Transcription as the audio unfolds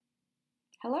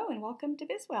Hello and welcome to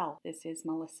Bizwell. This is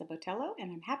Melissa Botello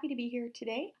and I'm happy to be here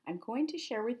today. I'm going to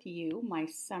share with you my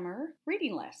summer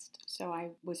reading list. So I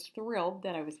was thrilled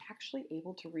that I was actually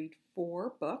able to read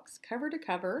 4 books cover to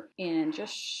cover in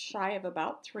just shy of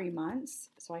about 3 months.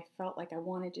 So I felt like I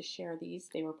wanted to share these.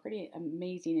 They were pretty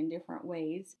amazing in different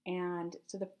ways. And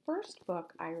so the first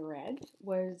book I read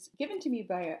was given to me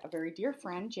by a very dear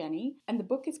friend, Jenny, and the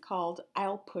book is called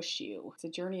I'll Push You. It's a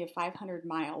journey of 500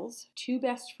 miles, 2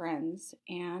 best friends,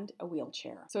 and a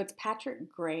wheelchair. So it's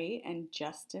Patrick Gray and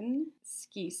Justin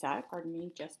Skisak. Pardon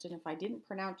me, Justin, if I didn't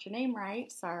pronounce your name right,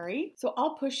 sorry. So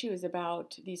I'll Push You is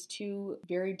about these 2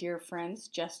 very dear friends,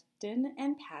 Justin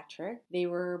and Patrick. They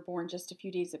were born just a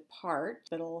few days apart,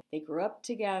 but they grew up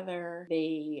together.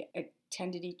 They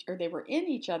they were in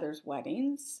each other's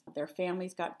weddings. Their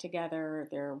families got together,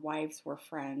 their wives were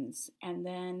friends, and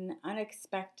then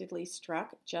unexpectedly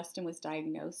struck, Justin was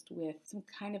diagnosed with some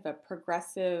kind of a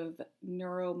progressive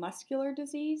neuromuscular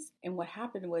disease. And what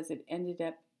happened was it ended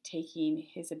up taking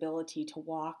his ability to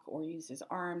walk or use his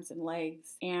arms and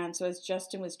legs. And so as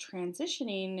Justin was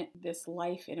transitioning this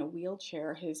life in a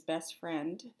wheelchair, his best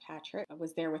friend, Patrick,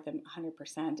 was there with him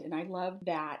 100%. And I love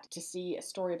that, to see a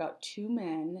story about 2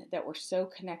 men that were so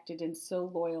connected and so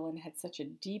loyal and had such a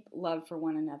deep love for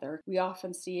one another. We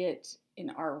often see it in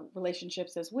our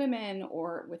relationships as women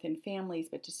or within families,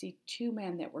 but to see 2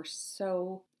 men that were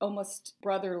so almost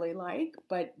brotherly like,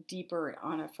 but deeper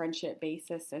on a friendship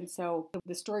basis. And so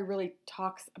the story really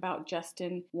talks about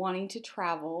Justin wanting to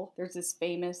travel. There's this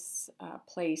famous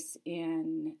place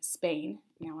in Spain.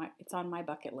 Now it's on my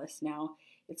bucket list now.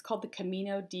 It's called the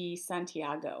Camino de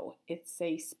Santiago. It's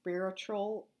a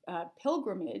spiritual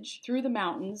pilgrimage through the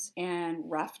mountains and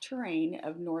rough terrain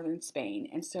of northern Spain.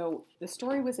 And so the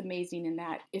story was amazing in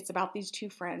that it's about these 2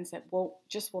 friends that will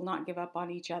not give up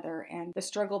on each other, and the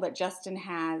struggle that Justin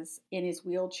has in his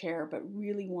wheelchair, but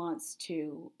really wants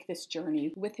to make this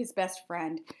journey with his best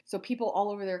friend. So people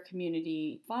all over their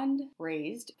community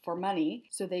fundraised for money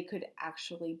so they could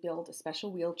actually build a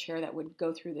special wheelchair that would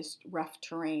go through this rough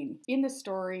terrain. In the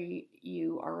story,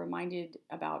 you are reminded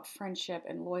about friendship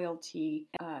and loyalty.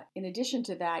 In addition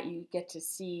to that, you get to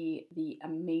see the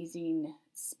amazing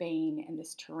Spain and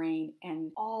this terrain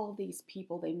and all these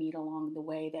people they meet along the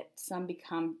way, that some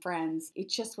become friends. It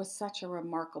just was such a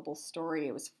remarkable story.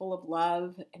 It was full of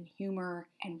love and humor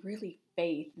and really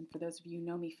faith. And for those of you who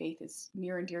know me, faith is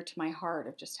near and dear to my heart,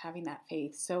 of just having that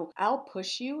faith. So I'll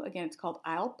Push You, again, it's called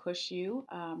I'll Push You,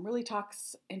 really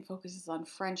talks and focuses on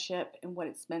friendship and what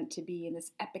it's meant to be. And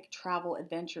this epic travel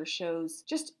adventure shows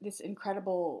just this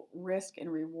incredible risk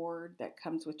and reward that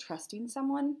comes with trusting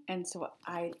someone. And so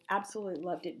I absolutely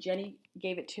loved it. Jenny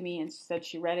gave it to me and said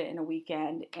she read it in a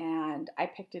weekend, and I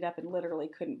picked it up and literally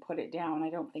couldn't put it down. I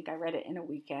don't think I read it in a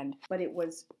weekend, but it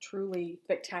was truly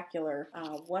spectacular.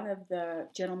 One of the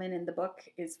gentlemen in the book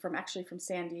is from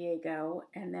San Diego,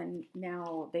 and then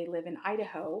now they live in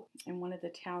Idaho, and one of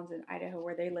the towns in Idaho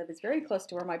where they live is very close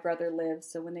to where my brother lives.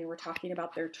 So when they were talking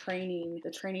about their training,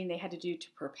 the training they had to do to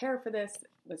prepare for this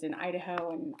was in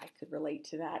Idaho, and I could relate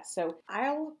to that. So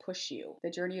I'll Push You, the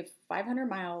journey of 500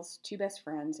 miles, 2 best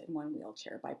friends, and 1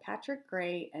 wheelchair, by Patrick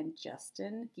Gray and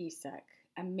Justin Skisak.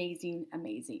 Amazing,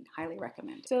 amazing. Highly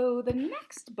recommend. So the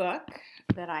next book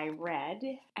that I read,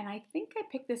 and I think I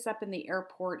picked this up in the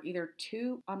airport either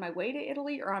on my way to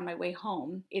Italy or on my way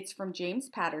home. It's from James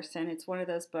Patterson. It's one of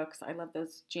those books. I love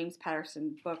those James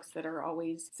Patterson books that are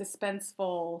always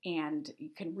suspenseful and you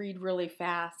can read really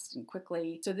fast and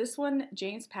quickly. So this one,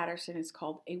 James Patterson, is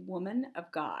called A Woman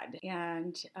of God,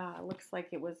 and looks like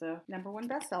it was a #1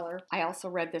 bestseller. I also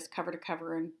read this cover to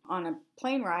cover and on a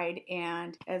plane ride,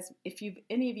 and if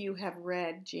any of you have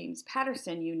read James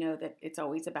Patterson, you know that it's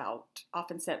always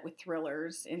often set with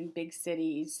thrillers in big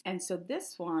cities. And so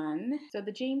this one,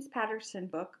 the James Patterson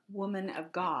book, Woman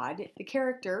of God, the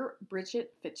character,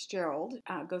 Bridget Fitzgerald,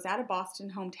 goes out of Boston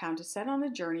hometown to set on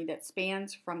a journey that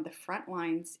spans from the front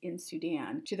lines in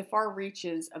Sudan to the far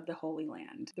reaches of the Holy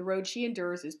Land. The road she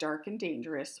endures is dark and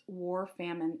dangerous. War,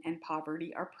 famine, and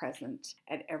poverty are present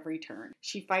at every turn.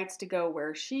 She fights to go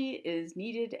where she is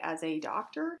needed as a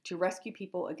doctor to rescue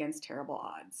people against terrible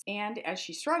odds. And as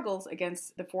she struggles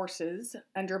against the forces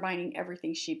undermining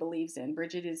everything she believes in,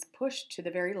 Bridget is pushed to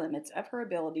the very limits of her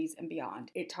abilities and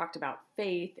beyond. It talked about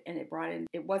faith, and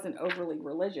it wasn't overly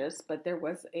religious, but there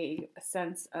was a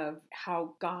sense of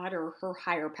how God or her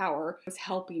higher power was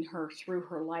helping her through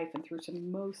her life and through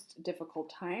some most difficult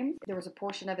times. There was a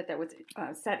portion of it that was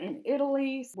set in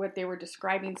Italy, what they were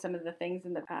describing some of the things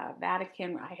in the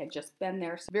Vatican. I had just been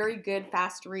there. So very good,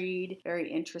 fast read,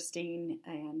 very interesting. living.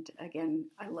 And again,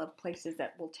 I love places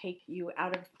that will take you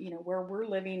out of, where we're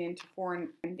living into foreign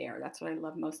there. That's what I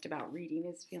love most about reading,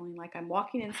 is feeling like I'm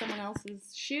walking in someone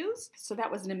else's shoes. So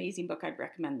that was an amazing book. I'd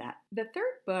recommend that. The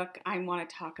third book I want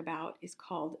to talk about is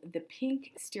called The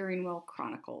Pink Steering Wheel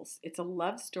Chronicles. It's a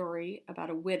love story about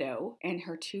a widow and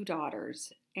her two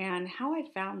daughters. And how I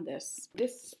found this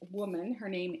woman, her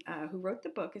name, who wrote the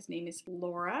book, his name is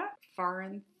Laura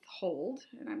Farenthold,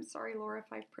 and I'm sorry, Laura,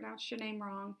 if I pronounced your name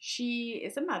wrong. She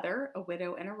is a mother, a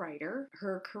widow, and a writer.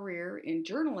 Her career in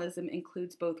journalism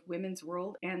includes both Women's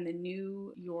World and the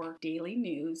New York Daily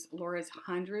News. Laura has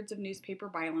hundreds of newspaper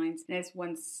bylines and has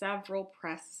won several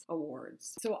press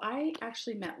awards. So I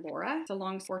actually met Laura. So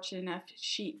long, fortunate enough,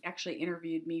 she actually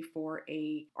interviewed me for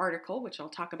a article, which I'll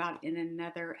talk about in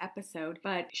another episode.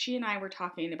 But she and I were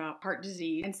talking about heart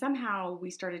disease, and somehow we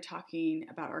started talking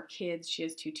about our kids. She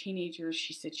has two teenagers.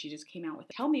 She said she just came out with,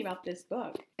 tell me about this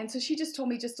book. And so she just told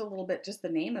me just a little bit, just the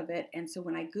name of it. And so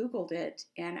when I Googled it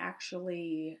and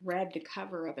actually read the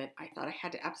cover of it, I thought I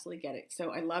had to absolutely get it. So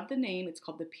I love the name. It's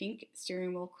called The Pink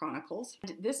Steering Wheel Chronicles.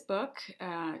 And this book,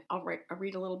 I'll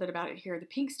read a little bit about it here. The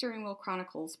Pink Steering Wheel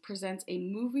Chronicles presents a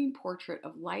moving portrait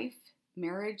of life,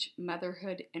 marriage,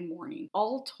 motherhood, and mourning,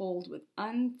 all told with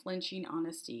unflinching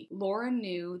honesty. Laura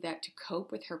knew that to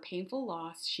cope with her painful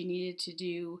loss, she needed to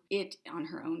do it on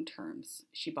her own terms.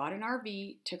 She bought an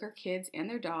RV, took her kids and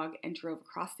their dog, and drove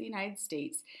across the United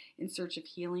States in search of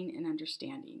healing and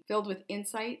understanding. Filled with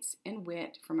insights and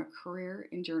wit from a career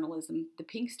in journalism, The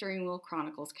Pink Steering Wheel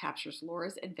Chronicles captures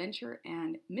Laura's adventure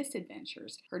and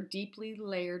misadventures, her deeply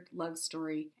layered love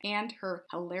story, and her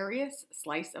hilarious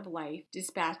slice of life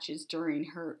dispatches during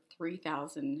her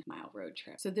 3,000-mile road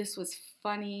trip. So this was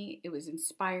funny. It was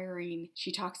inspiring.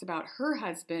 She talks about her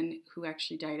husband, who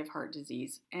actually died of heart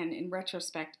disease. And in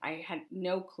retrospect, I had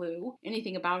no clue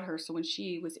anything about her. So when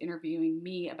she was interviewing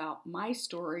me about my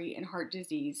story and heart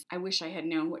disease, I wish I had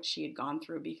known what she had gone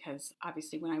through, because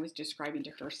obviously when I was describing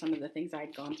to her some of the things I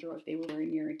had gone through, they were very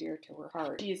near and dear to her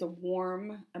heart. She is a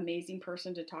warm, amazing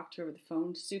person to talk to over the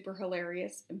phone, super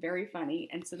hilarious, and very funny.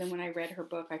 And so then when I read her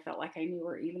book, I felt like I knew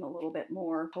her even a little bit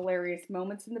more. Hilarious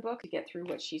moments in the book to get through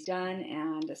what she's done,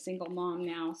 and a single mom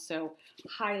now. So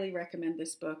highly recommend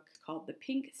this book called The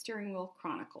Pink Steering Wheel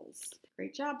Chronicles.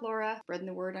 Great job, Laura, spreading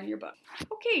the word on your book.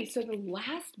 Okay, so the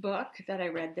last book that I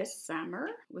read this summer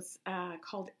was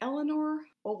called Eleanor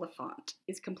Oliphant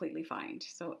is Completely Fine.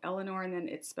 So Eleanor, and then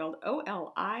it's spelled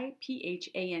Oliphan't.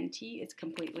 It's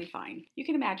Completely Fine. You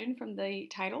can imagine from the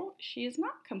title, she is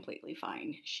not completely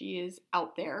fine. She is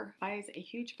out there, buys a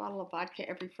huge bottle of vodka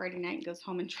every Friday night and goes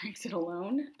home and drinks it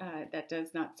alone. That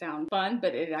does not sound fun,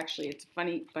 but it's a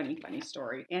funny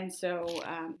story. And so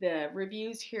the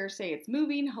reviews here say it's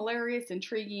moving, hilarious,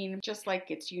 intriguing, just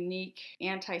like its unique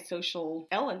antisocial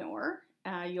Eleanor.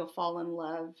 You'll fall in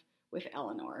love with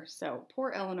Eleanor. So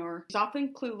poor Eleanor is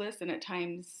often clueless and at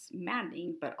times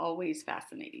maddening, but always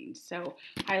fascinating. So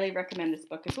highly recommend this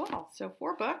book as well. So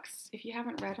 4 books. If you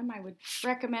haven't read them, I would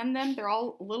recommend them. They're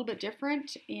all a little bit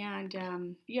different. And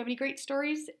if you have any great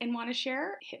stories and want to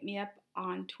share, hit me up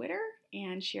on Twitter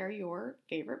and share your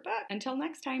favorite book. Until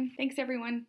next time, thanks everyone.